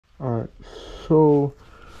Alright, so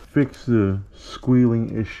fix the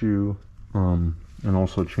squealing issue, and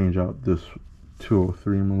also change out this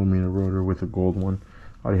 203mm rotor with a gold one.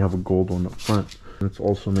 I already have a gold one up front. It's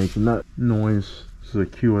also making that noise. This is a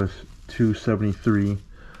qs273.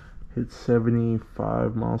 Hits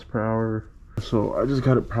 75 miles per hour. So I just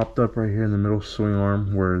got it propped up right here in the middle swing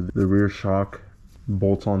arm where the rear shock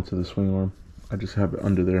bolts onto the swing arm. I just have it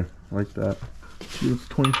under there like that. See, it's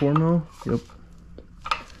 24 mil. Yep.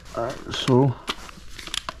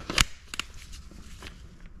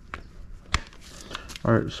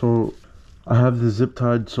 Alright, so I have the zip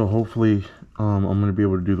tied, so hopefully I'm gonna be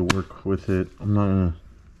able to do the work with it. I'm not gonna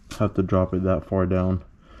have to drop it that far down.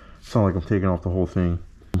 It's not like I'm taking off the whole thing.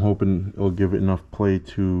 I'm hoping it'll give it enough play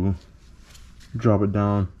to drop it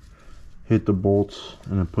down, hit the bolts,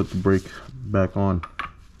 and then put the brake back on.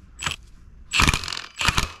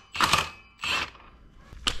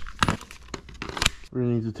 We're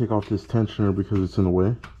gonna need to take off this tensioner because it's in the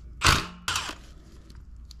way.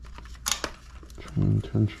 Train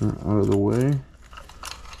tensioner out of the way.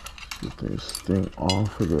 Get this thing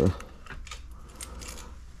off of the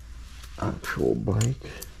actual bike.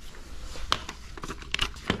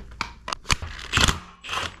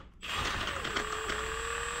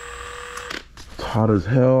 It's hot as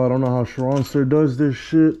hell. I don't know how Sharonster does this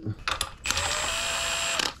shit.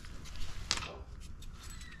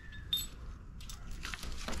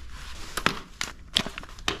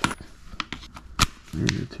 You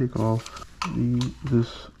need to take off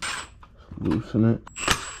this, loosen it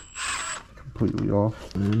completely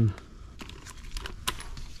off, and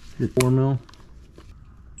hit 4 mil.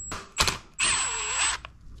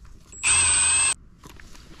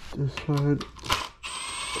 This side.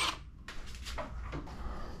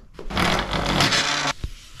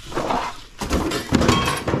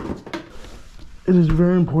 It is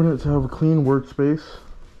very important to have a clean workspace.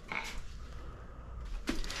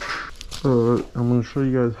 I'm going to show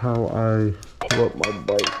you guys how I pull up my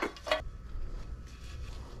bike.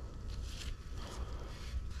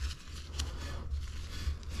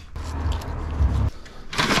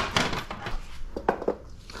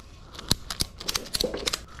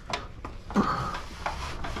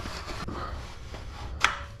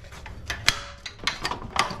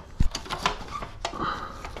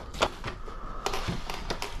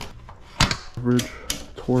 Average,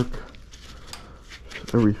 torque,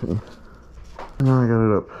 everything. And now I got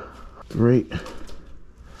it up. Great.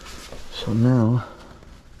 So now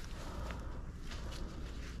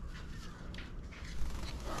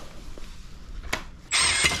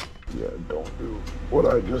yeah, don't do what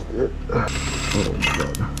I just did. Oh my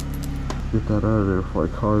god. Get that out of there before I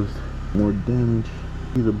caused more damage.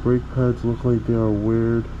 See, the brake pads look like they are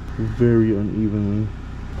weared very unevenly.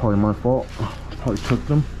 Probably my fault. Probably took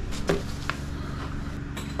them.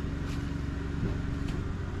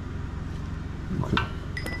 Okay.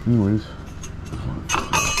 Anyways,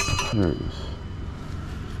 there it is.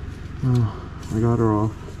 I got her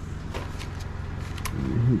off.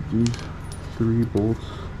 Hit these 3 bolts.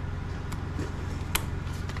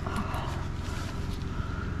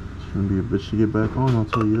 It's gonna be a bitch to get back on, I'll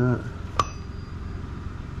tell you that.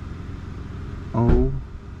 Oh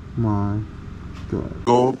my god.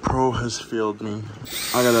 GoPro has failed me.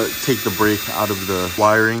 I gotta take the brake out of the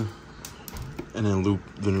wiring and then loop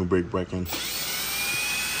the new brake back in.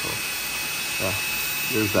 So, yeah,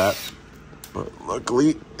 there's that. But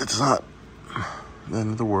luckily, it's not the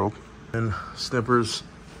end of the world. And snippers,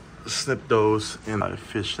 snip those, and I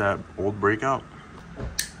fish that old brake out.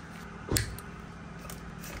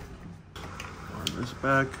 On this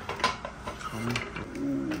back, coming.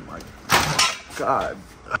 Oh my god.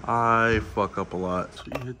 I fuck up a lot. So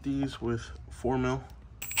you hit these with 4 mil.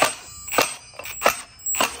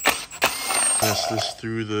 Pass this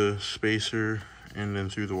through the spacer and then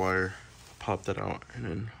through the wire. Pop that out and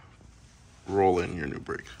then roll in your new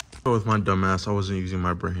brake. So with my dumb ass, I wasn't using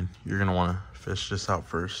my brain. You're gonna wanna fish this out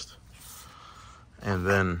first. And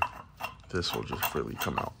then this will just freely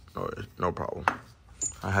come out, no problem.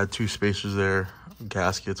 I had 2 spacers there,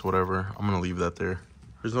 gaskets, whatever. I'm gonna leave that there.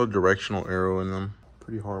 There's no directional arrow in them.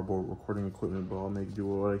 Pretty horrible recording equipment, but I'll make do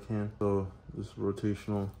what I can. So this is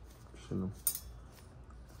rotational, just gonna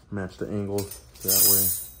match the angles that way.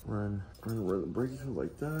 Run where the brake is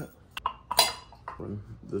like that. Run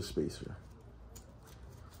the spacer.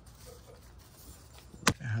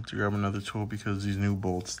 I had to grab another tool because these new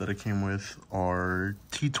bolts that I came with are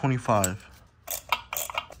T25.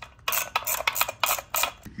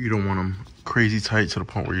 You don't want them crazy tight to the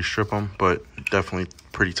point where you strip them, but definitely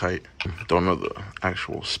pretty tight. Don't know the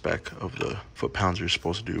actual spec of the foot-pounds you're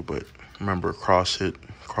supposed to do, but remember cross hit,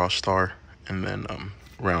 cross star, and then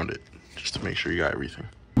around it just to make sure you got everything.